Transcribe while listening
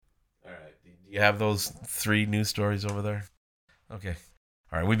You have those 3 news stories over there? Okay.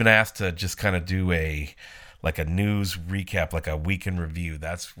 All right. We've been asked to just kind of do a news recap, like a week in review.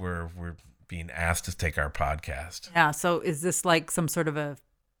 That's where we're being asked to take our podcast. Yeah. So is this like some sort of a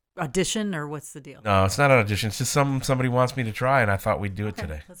audition or what's the deal? No, it's not an audition. It's just somebody wants me to try, and I thought we'd do it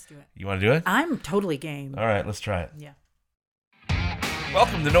today. Let's do it. You want to do it? I'm totally game. All right. Let's try it. Yeah.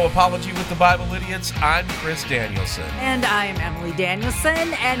 Welcome to No Apology with the Bible Idiots. I'm Chris Danielson. And I'm Emily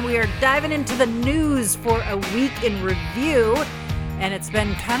Danielson, and we are diving into the news for a week in review. And it's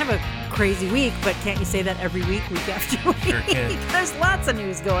been kind of a crazy week, but can't you say that every week after week? Sure can. There's lots of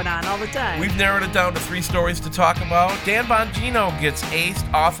news going on all the time. We've narrowed it down to 3 stories to talk about. Dan Bongino gets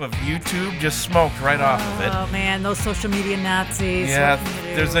aced off of YouTube, just smoked right off of it. Oh, man, those social media Nazis. Yeah, what can you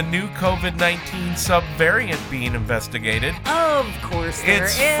do? there's a new COVID-19 subvariant being investigated. Of course there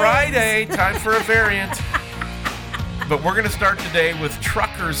It's is. Friday, time for a variant. But we're going to start today with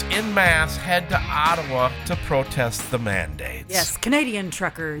truckers en masse head to Ottawa to protest the mandates. Yes, Canadian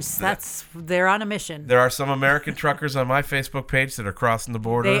truckers. They're on a mission. There are some American truckers on my Facebook page that are crossing the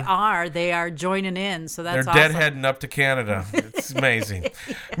border. They are joining in, so that's They're awesome. deadheading up to Canada. It's amazing.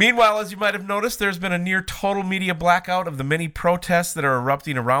 Meanwhile, as you might have noticed, there's been a near total media blackout of the many protests that are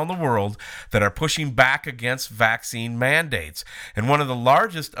erupting around the world that are pushing back against vaccine mandates. And one of the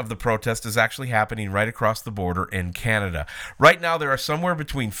largest of the protests is actually happening right across the border in Canada. Right now, there are somewhere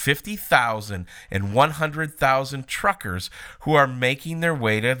between 50,000 and 100,000 truckers who are making their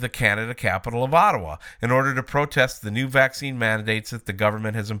way to the Canada capital of Ottawa in order to protest the new vaccine mandates that the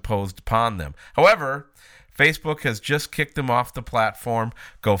government has imposed upon them. However, Facebook has just kicked them off the platform.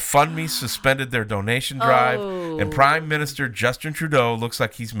 GoFundMe suspended their donation drive, and Prime Minister Justin Trudeau looks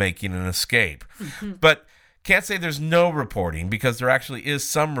like he's making an escape. But can't say there's no reporting, because there actually is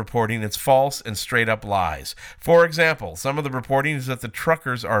some reporting. It's false and straight up lies. For example, some of the reporting is that the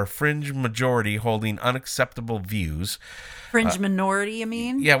truckers are a fringe majority holding unacceptable views. Fringe minority, you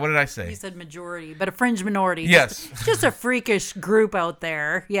mean? Yeah, what did I say? You said majority, but a fringe minority. Yes. Just a freakish group out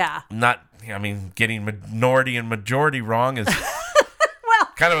there. Yeah. Getting minority and majority wrong is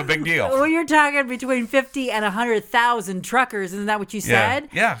kind of a big deal. Well, you're talking between 50 and 100,000 truckers. Isn't that what you said?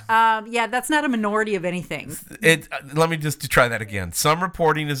 Yeah. Yeah, that's not a minority of anything. Let me just try that again. Some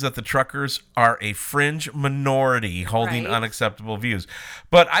reporting is that the truckers are a fringe minority holding Right. unacceptable views.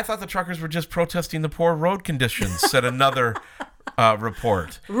 But I thought the truckers were just protesting the poor road conditions, said another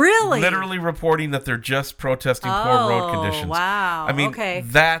report. Really? Literally reporting that they're just protesting poor road conditions. Wow. I mean, okay.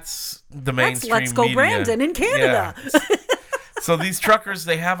 that's the mainstream Let's go media. Brandon in Canada. Yeah. So these truckers,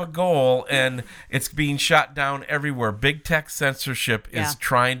 they have a goal, and it's being shot down everywhere. Big tech censorship is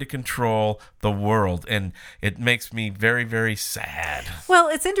trying to control the world, and it makes me very, very sad. Well,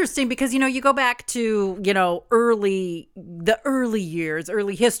 it's interesting because, you go back to, the early years,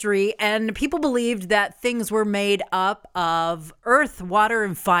 early history, and people believed that things were made up of earth, water,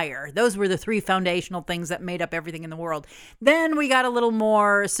 and fire. Those were the 3 foundational things that made up everything in the world. Then we got a little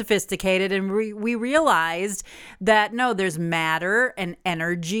more sophisticated, and we realized that, no, there's matter and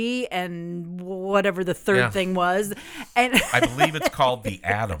energy and whatever the third thing was. And I believe it's called the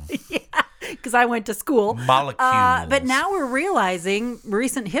atom. because I went to school. Molecules. But now we're realizing,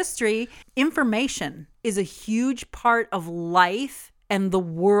 recent history, information is a huge part of life and the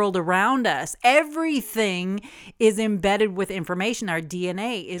world around us. Everything is embedded with information. Our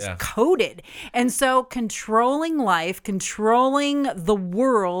DNA is coded. And so controlling life, controlling the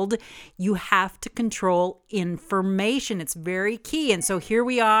world, you have to control information. It's very key. And so here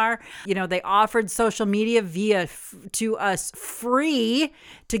we are. They offered social media to us free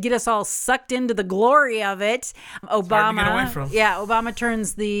to get us all sucked into the glory of it. Hard to get away from. Yeah, Obama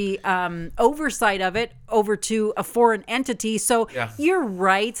turns the oversight of it over to a foreign entity. So your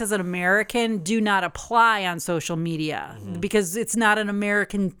rights as an American do not apply on social media because it's not an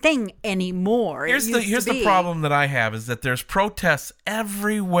American thing anymore. Here's the problem that I have is that there's protests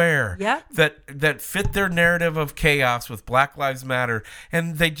everywhere that fit their narrative of chaos with Black Lives Matter,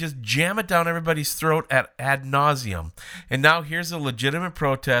 and they just jam it down everybody's throat ad nauseum. And now here's a legitimate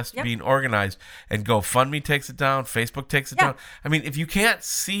protest being organized, and GoFundMe takes it down, Facebook takes it down. I mean, if you can't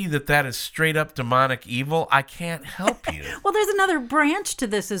see that is straight up demonic evil, I can't help you. Well, there's another branch to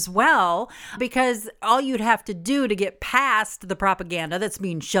this as well, because all you'd have to do to get past the propaganda that's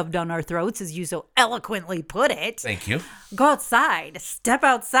being shoved down our throats, as you so eloquently put it. Thank you. Go outside, step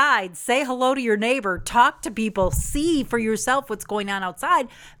outside, say hello to your neighbor, talk to people, see for yourself what's going on outside.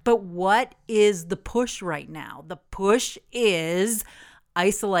 But what is the push right now? The push is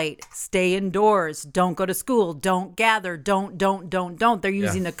isolate, stay indoors, don't go to school, don't gather, don't. They're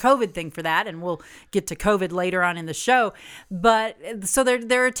using the COVID thing for that, and we'll get to COVID later on in the show. But so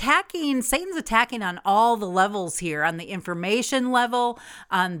they're attacking, Satan's attacking on all the levels here, on the information level,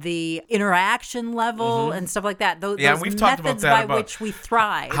 on the interaction level, and stuff like that. Those we've talked about methods that, by about which we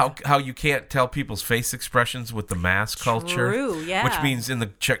thrive. How you can't tell people's face expressions with the mask culture. True, yeah. Which means in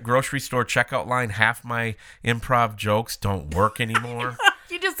the grocery store checkout line, half my improv jokes don't work anymore.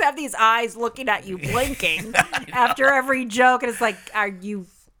 You just have these eyes looking at you, blinking after every joke, and it's like,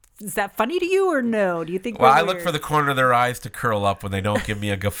 is that funny to you or no? Do you think? Well, I look for the corner of their eyes to curl up when they don't give me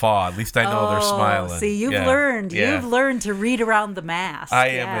a guffaw. At least I know they're smiling. See, you've learned. Yeah. You've learned to read around the mask. I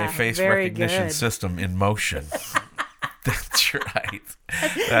am a face very recognition good. system in motion. That's right.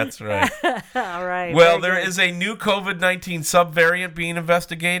 That's right. All right. Well, very there good. is a new COVID-19 subvariant being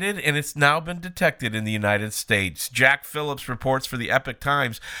investigated, and it's now been detected in the United States. Jack Phillips reports for the Epic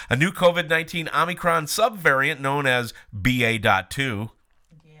Times a new COVID-19 Omicron subvariant known as BA.2.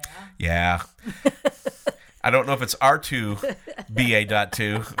 Yeah. I don't know if it's R2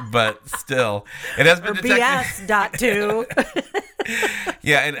 BA.2, but still. It has been detected. BS.2.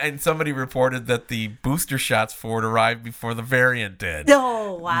 Yeah, and somebody reported that the booster shots for it arrived before the variant did.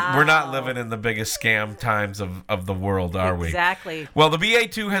 Oh, wow. We're not living in the biggest scam times of the world, are we? Exactly. Well, the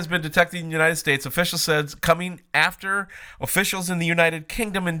BA.2 has been detected in the United States. Officials said coming after officials in the United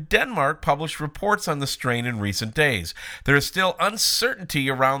Kingdom and Denmark published reports on the strain in recent days. There is still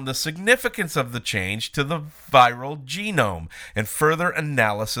uncertainty around the significance of the change to the viral genome, and further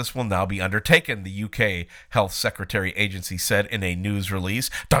analysis will now be undertaken, the UK Health Secretary Agency said in a news release.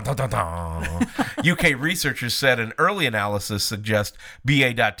 Dun, dun, dun, dun. UK researchers said an early analysis suggests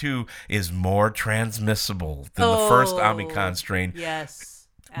BA.2 is more transmissible than the first Omicron strain. Yes.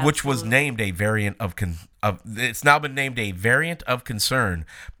 Which was named a variant of it's now been named a variant of concern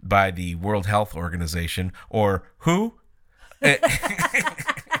by the World Health Organization, or WHO,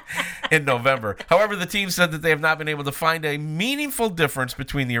 in November. However, the team said that they have not been able to find a meaningful difference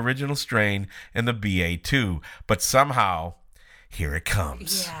between the original strain and the BA.2, but somehow here it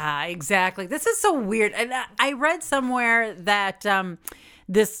comes. Yeah, exactly. This is so weird. And I read somewhere that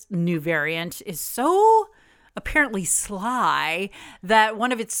this new variant is so apparently sly that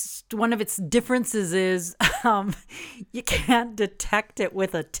one of its differences is you can't detect it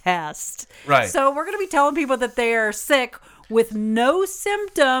with a test. Right. So we're going to be telling people that they are sick with no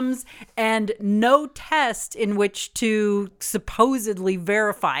symptoms and no test in which to supposedly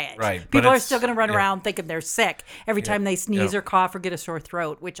verify it. Right. People are still going to run around thinking they're sick every time they sneeze Yeah. or cough or get a sore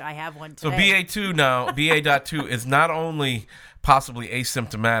throat, which I have one So today. BA.2 is not only possibly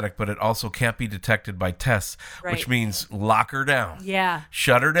asymptomatic, but it also can't be detected by tests, which Right. means lock her down. Yeah.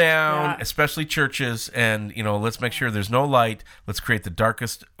 Shut her down, Yeah. especially churches, and let's make sure there's no light. Let's create the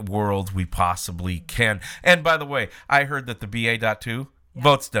darkest world we possibly can. And by the way, I heard that the BA.2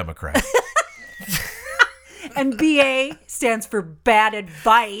 votes Democrat. And BA stands for bad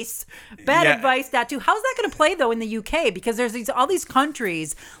advice. Bad Yeah. advice, that too. How's that going to play, though, in the UK? Because there's all these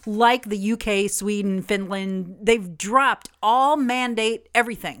countries like the UK, Sweden, Finland. They've dropped all mandate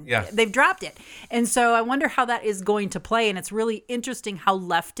everything. Yeah. They've dropped it. And so I wonder how that is going to play. And it's really interesting how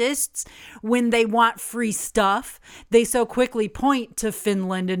leftists, when they want free stuff, they so quickly point to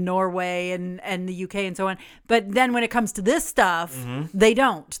Finland and Norway and the UK and so on. But then when it comes to this stuff, they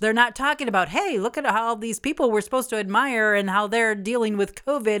don't. They're not talking about, hey, look at how these people we're supposed to admire and how they're dealing with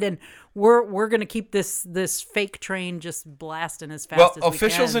COVID, and we're going to keep this fake train just blasting as fast as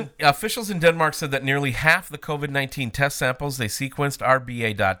officials we can. officials in Denmark said that nearly half the COVID-19 test samples they sequenced are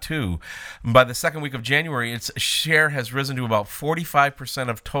BA.2. By the second week of January, its share has risen to about 45%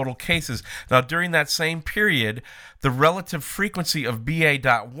 of total cases. Now, during that same period, the relative frequency of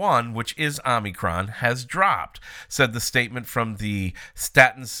BA.1, which is Omicron, has dropped, said the statement from the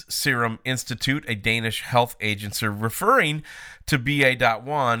Statens Serum Institute, a Danish health agency, referring to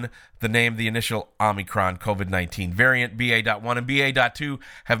BA.1, the name of the initial Omicron COVID-19 variant. BA.1 and BA.2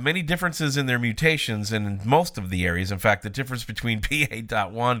 have many differences in their mutations and in most of the areas. In fact, the difference between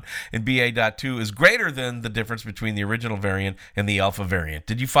BA.1 and BA.2 is greater than the difference between the original variant and the Alpha variant.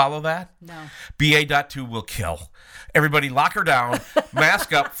 Did you follow that? No. BA.2 will kill. Everybody lock her down,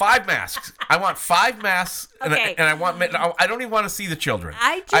 mask up, 5 masks. I want 5 masks, Okay. and I don't even want to see the children.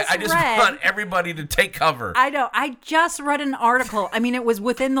 I just read- want everybody to take cover. I know. I just read an article. I mean, it was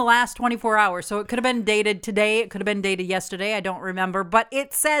within the last 24 hours, so it could have been dated today. It could have been dated yesterday. I don't remember. But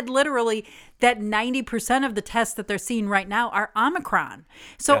it said literally that 90% of the tests that they're seeing right now are Omicron.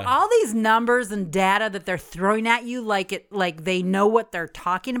 So Yeah. all these numbers and data that they're throwing at you like they know what they're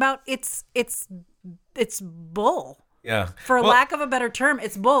talking about, it's bull. Yeah. For Well, lack of a better term,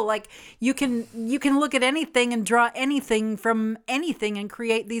 it's bull. Like you can look at anything and draw anything from anything and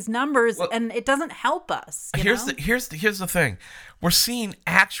create these numbers, and it doesn't help us. Here's the thing. We're seeing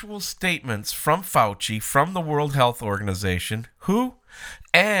actual statements from Fauci, from the World Health Organization,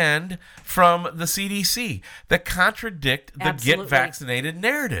 and from the CDC that contradict the Absolutely. get vaccinated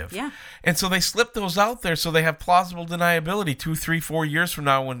narrative. Yeah. And so they slip those out there so they have plausible deniability 2, 3, 4 years from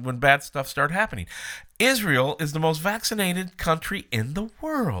now when bad stuff start happening. Israel is the most vaccinated country in the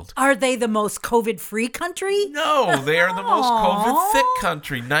world. Are they the most COVID-free country? No, they are the most COVID-thick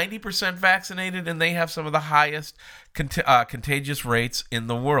country. 90% vaccinated, and they have some of the highest contagious rates in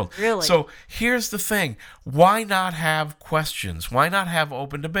the world. Really? So here's the thing. Why not have questions? Why not have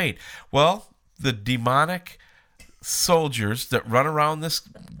open debate? Well, the demonic soldiers that run around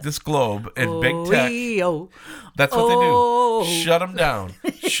this globe and big tech, that's what they do. Shut them down.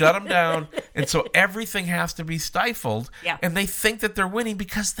 Shut them down. And so everything has to be stifled. Yeah. And they think that they're winning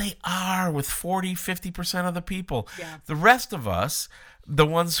because they are with 40, 50% of the people. Yeah. The rest of us, the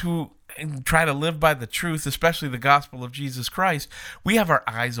ones who try to live by the truth, especially the gospel of Jesus Christ, we have our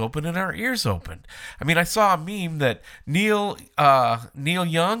eyes open and our ears open. I mean, I saw a meme that Neil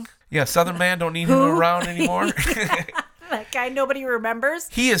Young, Southern man, don't need him around anymore. That guy nobody remembers.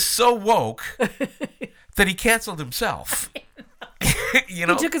 He is so woke that he canceled himself. You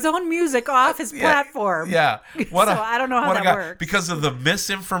know? He took his own music off his platform. Yeah. I don't know how that works. Because of the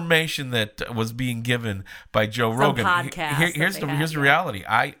misinformation that was being given by Joe Rogan. Here's the reality.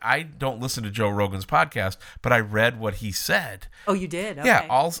 I don't listen to Joe Rogan's podcast, but I read what he said. Oh, you did? Okay. Yeah.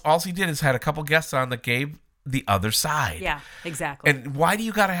 All he did is had a couple guests on that gave the other side. Yeah, exactly. And why do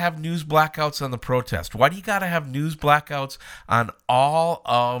you got to have news blackouts on the protest? Why do you got to have news blackouts on all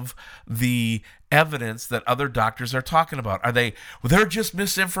of the evidence that other doctors are talking about? They're just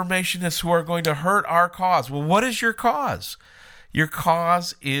misinformationists who are going to hurt our cause. Well, what is your cause? Your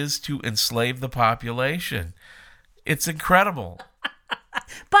cause is to enslave the population. It's incredible.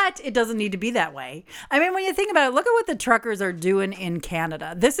 But it doesn't need to be that way. I mean, when you think about it, look at what the truckers are doing in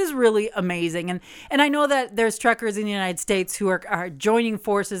Canada. This is really amazing. And I know that there's truckers in the United States who are joining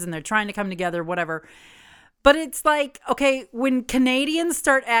forces and they're trying to come together, whatever. But it's like, okay, when Canadians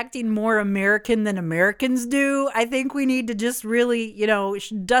start acting more American than Americans do, I think we need to just really,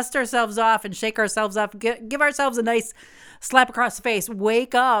 dust ourselves off and shake ourselves off, give ourselves a nice slap across the face,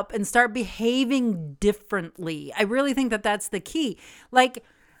 wake up and start behaving differently. I really think that that's the key. Like,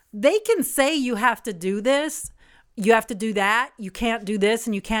 they can say you have to do this, you have to do that, you can't do this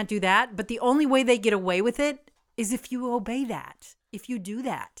and you can't do that. But the only way they get away with it is if you obey that, if you do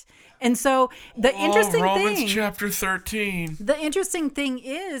that. And so the interesting Romans thing, chapter 13. The interesting thing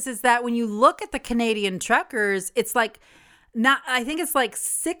is that when you look at the Canadian truckers, it's like I think it's like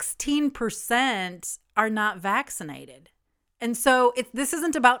 16% are not vaccinated. And so this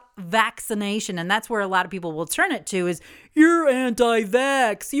isn't about vaccination. And that's where a lot of people will turn it to is, you're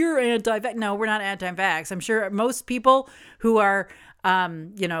anti-vax, you're anti-vax. No, we're not anti-vax. I'm sure most people who are,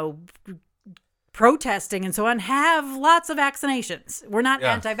 protesting and so on have lots of vaccinations. We're not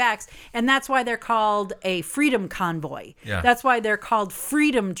anti-vax. And that's why they're called a freedom convoy. Yeah. That's why they're called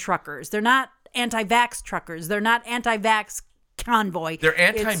freedom truckers. They're not anti-vax truckers. They're not anti-vax convoy. They're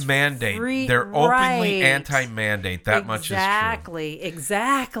anti-mandate. They're openly anti-mandate. That much is true.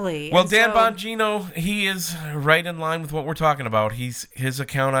 Exactly. Well, Dan Bongino, he is right in line with what we're talking about. His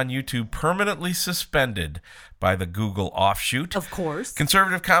account on YouTube permanently suspended by the Google offshoot. Of course.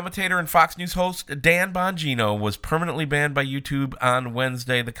 Conservative commentator and Fox News host Dan Bongino was permanently banned by YouTube on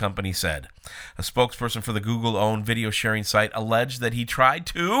Wednesday, the company said. A spokesperson for the Google-owned video sharing site alleged that he tried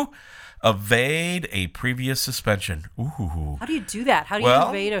to evade a previous suspension. Ooh. How do you do that? How do you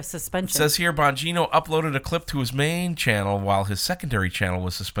evade a suspension? It says here, Bongino uploaded a clip to his main channel while his secondary channel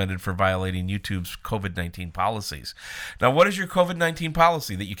was suspended for violating YouTube's COVID-19 policies. Now, what is your COVID-19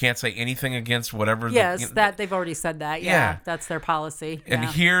 policy? That you can't say anything against whatever... Yes, they've already said that. Yeah, that's their policy. And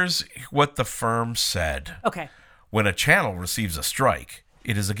here's what the firm said. Okay. When a channel receives a strike,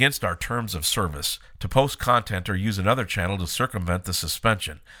 it is against our terms of service to post content or use another channel to circumvent the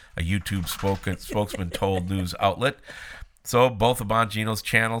suspension, a YouTube spokesman told news outlet. So both of Bongino's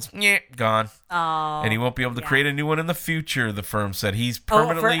channels, gone. Oh, and he won't be able to create a new one in the future, the firm said. He's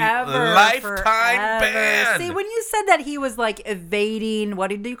permanently forever. banned. See, when you said that he was like evading, what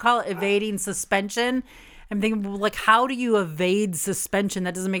did you call it? Evading suspension. I'm thinking, like, how do you evade suspension?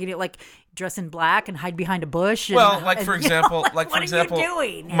 That doesn't make any, like, dress in black and hide behind a bush. For example, what are you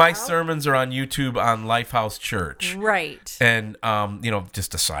doing? My sermons are on YouTube on Lifehouse Church. Right. And,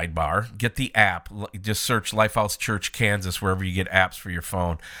 just a sidebar, get the app. Just search Lifehouse Church, Kansas, wherever you get apps for your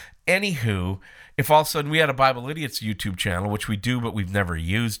phone. Anywho, if all of a sudden we had a Bible Idiots YouTube channel, which we do, but we've never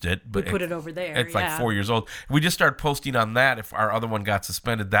used it. We But put it over there. it's like 4 years old. We just started posting on that. If our other one got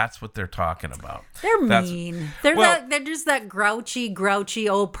suspended, that's what they're talking about. They're mean. They're well- they're just that grouchy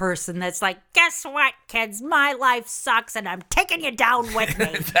old person that's like, guess what, kids? My life sucks, and I'm taking you down with me.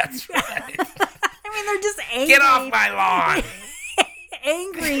 That's right. I mean, they're just angry. Get off my lawn.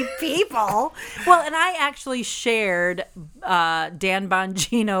 Angry people. Well, and I actually shared Dan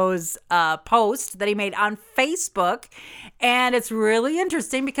Bongino's post that he made on Facebook, and it's really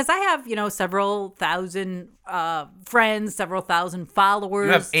interesting because I have, several thousand friends, several thousand followers.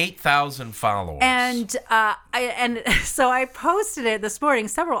 You have 8,000 followers. And so I posted it this morning,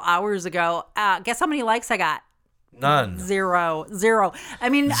 several hours ago. Guess how many likes I got? None. Zero. I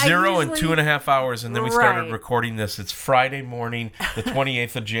mean, Zero in 2.5 hours, and then we started Right. recording this. It's Friday morning, the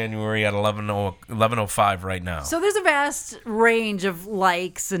 28th of January at 11:05 right now. So there's a vast range of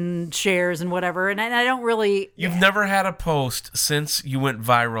likes and shares and whatever, and I don't really. You've never had a post since you went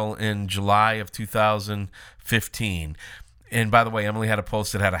viral in July of 2015. And by the way, Emily had a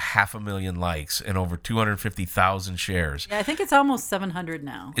post that had 500,000 likes and over 250,000 shares. Yeah, I think it's almost 700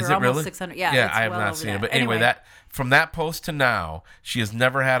 now. Is or it almost really? 600. Yeah, yeah, it's I have well not over seen it. that. But anyway, that from that post to now, she has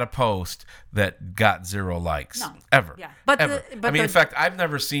never had a post that got 0 likes. No. Ever. Yeah. But ever. the- but I mean, the- in fact, I've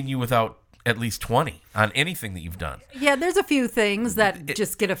never seen you without at least 20 on anything that you've done. Yeah, there's a few things that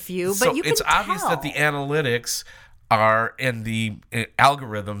just get a few, but you can it's obvious that the analytics are and the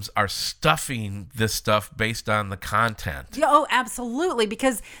algorithms are stuffing this stuff based on the content. Yeah, oh, absolutely.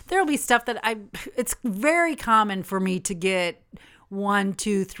 Because there'll be stuff that it's very common for me to get 100,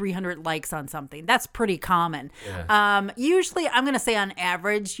 200, 300 likes on something. That's pretty common. Yeah. Usually I'm going to say on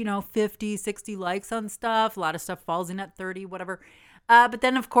average, 50, 60 likes on stuff. A lot of stuff falls in at 30, whatever. But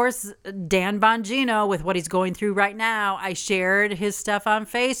then, of course, Dan Bongino, with what he's going through right now, I shared his stuff on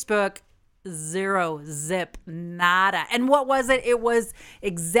Facebook. 0, zip, nada. And what was it? It was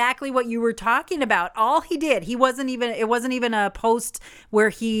exactly what you were talking about. All he did, it wasn't even a post where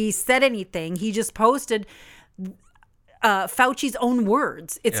he said anything. He just posted Fauci's own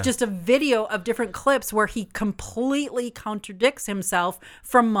words. It's just a video of different clips where he completely contradicts himself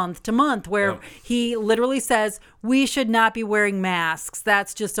from month to month, where he literally says, we should not be wearing masks.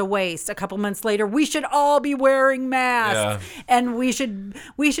 That's just a waste. A couple months later, we should all be wearing masks. Yeah. And we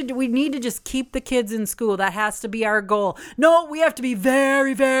need to just keep the kids in school. That has to be our goal. No, we have to be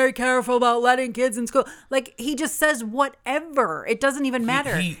very, very careful about letting kids in school. Like, he just says whatever. It doesn't even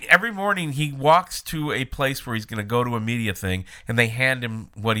matter. He every morning he walks to a place where he's going to go to a media thing, and they hand him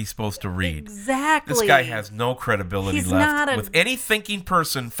what he's supposed to read. Exactly. This guy has no credibility He's left. not With any thinking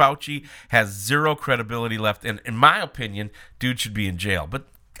person, Fauci has 0 credibility left. And in my opinion, dude should be in jail. But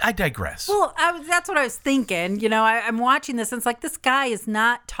I digress. Well, that's what I was thinking. I'm watching this, and it's like, this guy is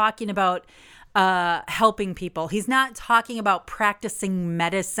not talking about helping people. He's not talking about practicing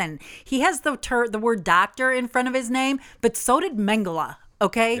medicine. He has the word doctor in front of his name, but so did Mengele.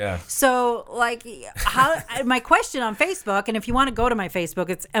 Okay. Yeah. So, my question on Facebook, and if you want to go to my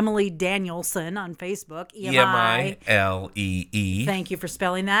Facebook, it's Emily Danielson on Facebook. Emilee. Thank you for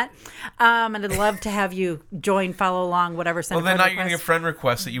spelling that. And I'd love to have you join, follow along, whatever. Well, then now you're going to get friend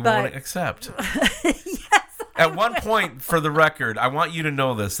requests that you won't accept. Yes. At one point, for the record, I want you to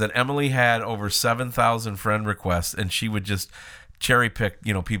know this, that Emily had over 7,000 friend requests, and she would just cherry pick,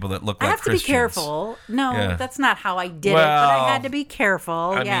 people that look like I have Christians. to be careful. No, Yeah. that's not how I did it, but I had to be careful.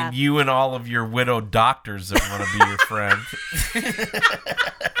 I mean, you and all of your widowed doctors that want to be your friend.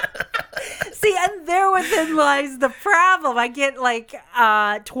 See, and there within lies the problem. I get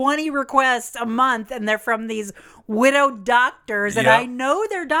 20 requests a month, and they're from these widowed doctors, and Yep. I know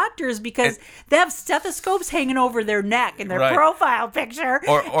they're doctors because they have stethoscopes hanging over their neck in their Right. profile picture.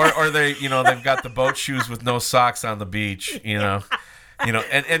 Or they, they've got the boat shoes with no socks on the beach, and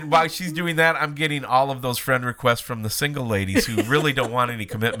while she's doing that, I'm getting all of those friend requests from the single ladies who really don't want any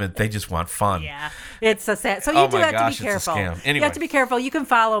commitment. They just want fun. Yeah, it's so sad. So Oh you do my have gosh, to be it's a careful. scam. You Anyway. have to be careful. You can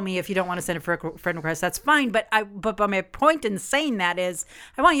follow me if you don't want to send a friend request. That's fine. But my point in saying that is,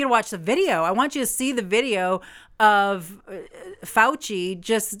 I want you to watch the video. I want you to see the video of Fauci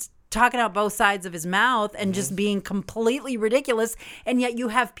just talking out both sides of his mouth and just being completely ridiculous. And yet you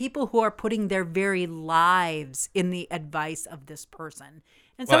have people who are putting their very lives in the advice of this person.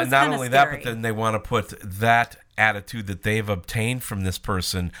 And so Well, it's not kinda only that, scary. but then they want to put that attitude that they've obtained from this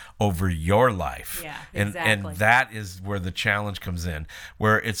person over your life. Yeah, and exactly. that is where the challenge comes in,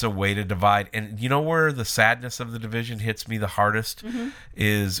 where it's a way to divide. And you know where the sadness of the division hits me the hardest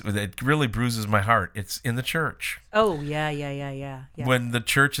is, it really bruises my heart. It's in the church. Oh, yeah. When the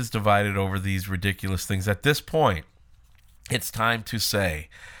church is divided over these ridiculous things. At this point, it's time to say,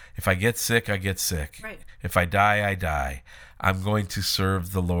 If I get sick, I get sick. Right. If I die, I die. I'm going to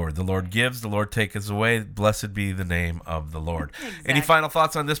serve the Lord. The Lord gives, the Lord taketh away. Blessed be the name of the Lord. Exactly. Any final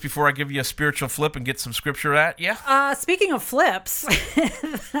thoughts on this before I give you a spiritual flip and get some scripture at you? Speaking of flips,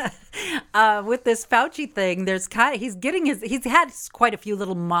 with this Fauci thing, he's had quite a few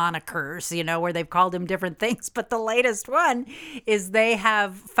little monikers, where they've called him different things. But the latest one is they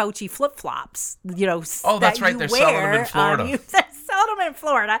have Fauci flip flops. Oh, that's right. They're selling them in Florida. They're selling them in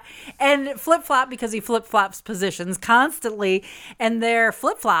Florida, and flip flop because he flip flops positions constantly, and they're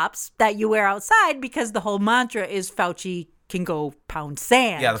flip flops that you wear outside because the whole mantra is Fauci can go pound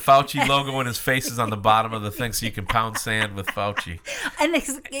sand. Yeah, the Fauci logo and his face is on the bottom of the thing, so you can pound sand with Fauci. And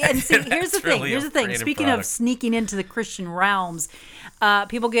see, here's the thing. Speaking of sneaking into the Christian realms,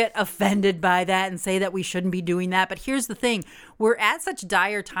 people get offended by that and say that we shouldn't be doing that. But here's the thing. We're at such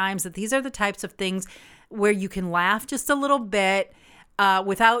dire times that these are the types of things where you can laugh just a little bit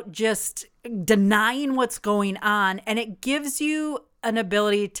without just denying what's going on. And it gives you an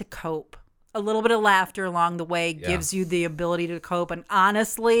ability to cope. A little bit of laughter along the way gives you the ability to cope. And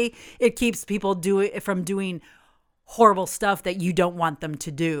honestly, it keeps people from doing horrible stuff that you don't want them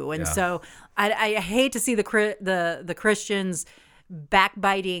to do. And so I hate to see the Christians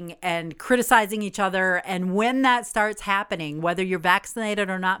backbiting and criticizing each other. And when that starts happening, whether you're vaccinated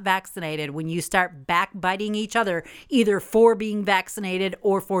or not vaccinated, when you start backbiting each other, either for being vaccinated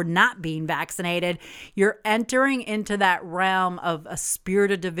or for not being vaccinated, you're entering into that realm of a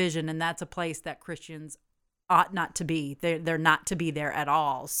spirit of division. And that's a place that Christians ought not to be. They're not to be there at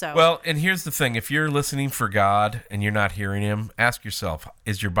all. So well, and here's the thing. If you're listening for God and you're not hearing him, ask yourself,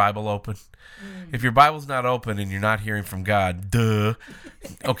 is your Bible open? If your Bible's not open and you're not hearing from God, duh.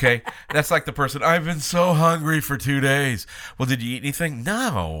 Okay? That's like the person, I've been so hungry for 2 days. Well, did you eat anything?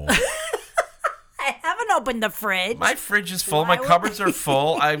 No. I haven't opened the fridge. My fridge is full. My cupboards are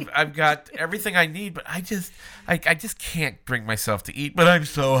full. I've got everything I need, but I just can't bring myself to eat, but I'm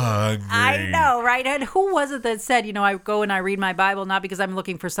so hungry. I know, right? And who was it that said, I go and I read my Bible not because I'm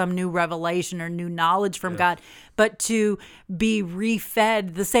looking for some new revelation or new knowledge from God, but to be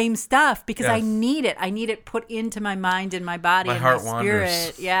refed the same stuff because I need it. I need it put into my mind and my body and my spirit.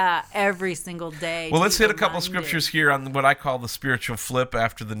 Wanders. Yeah, every single day. Well, let's hit a couple scriptures here on what I call the spiritual flip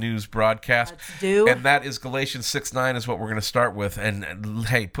after the news broadcast. Let's do. And that is Galatians 6:9 is what we're going to start with. And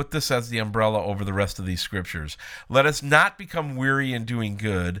hey, put this as the umbrella over the rest of these scriptures. Let us not become weary in doing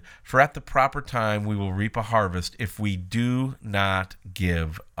good, for at the proper time we will reap a harvest if we do not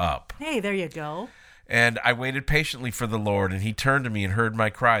give up. Hey, there you go. And I waited patiently for the Lord, and he turned to me and heard my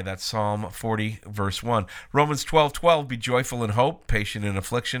cry. That's Psalm 40, verse 1. Romans 12:12, be joyful in hope, patient in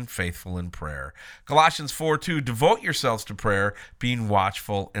affliction, faithful in prayer. Colossians 4:2, devote yourselves to prayer, being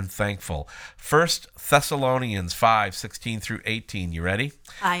watchful and thankful. 1 Thessalonians 5:16 through 18. You ready?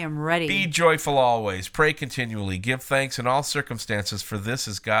 I am ready. Be joyful always, pray continually, give thanks in all circumstances, for this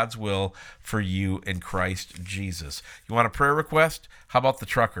is God's will for you in Christ Jesus. You want a prayer request? How about the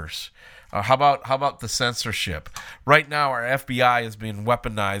truckers? How about the censorship? Right now, our FBI is being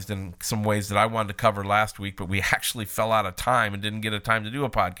weaponized in some ways that I wanted to cover last week, but we actually fell out of time and didn't get a time to do a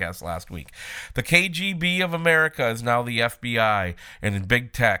podcast last week. The KGB of America is now the FBI and in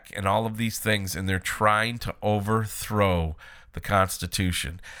big tech and all of these things, and they're trying to overthrow the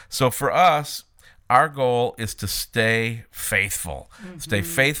Constitution. So for us, our goal is to stay faithful. Mm-hmm. Stay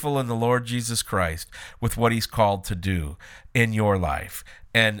faithful in the Lord Jesus Christ with what he's called to do in your life.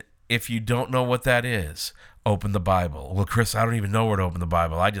 And if you don't know what that is, open the Bible. Well, Chris, I don't even know where to open the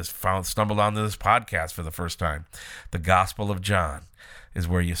Bible. I just stumbled onto this podcast for the first time. The Gospel of John is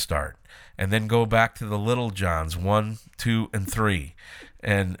where you start. And then go back to the Little Johns, 1, 2, and 3.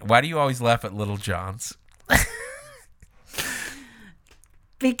 And why do you always laugh at Little Johns?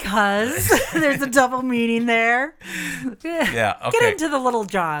 Because there's a double meaning there. Yeah, okay. Get into the Little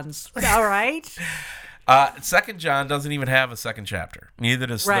Johns. All right. 2 John doesn't even have a second chapter. Neither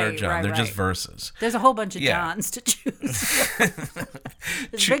does 3 John. They're just verses. There's a whole bunch of Johns to choose.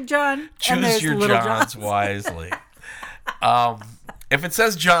 There's Big John and there's Choose your Little Johns Johns. wisely. If it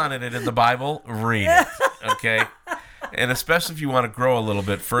says John in it in the Bible, read it, okay? And especially if you want to grow a little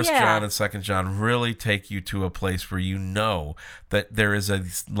bit, 1 John and 2 John really take you to a place where you know that there is a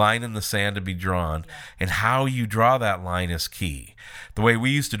line in the sand to be drawn, and how you draw that line is key. The way we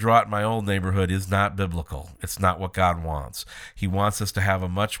used to draw it in my old neighborhood is not biblical. It's not what God wants. He wants us to have a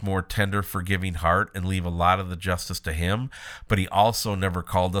much more tender, forgiving heart and leave a lot of the justice to him, but he also never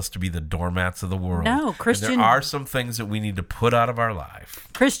called us to be the doormats of the world. No, Christian. And there are some things that we need to put out of our life.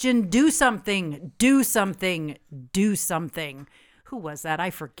 Christian, do something. Do something. Do something. Who was that?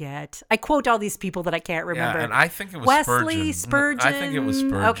 I forget. I quote all these people that I can't remember. Yeah, and I think it was Wesley, Spurgeon. I think it was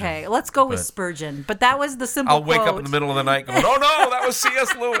Spurgeon. Okay, let's go with Spurgeon. But that was the simple I'll wake quote. up in the middle of the night going, oh no, that was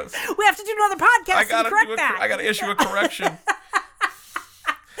C.S. Lewis. We have to do another podcast I and correct that. I got to issue a correction.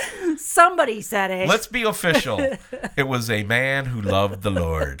 Somebody said it. Let's be official. It was a man who loved the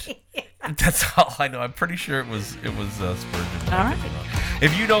Lord. That's all I know. I'm pretty sure it was Spurgeon. All right.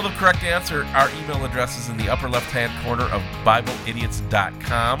 If you know the correct answer, our email address is in the upper left-hand corner of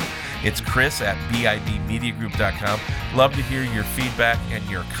BibleIdiots.com. It's chris@bidmediagroup.com. Love to hear your feedback and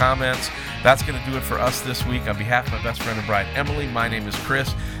your comments. That's going to do it for us this week. On behalf of my best friend and bride, Emily, my name is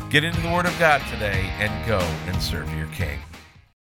Chris. Get into the Word of God today and go and serve your King.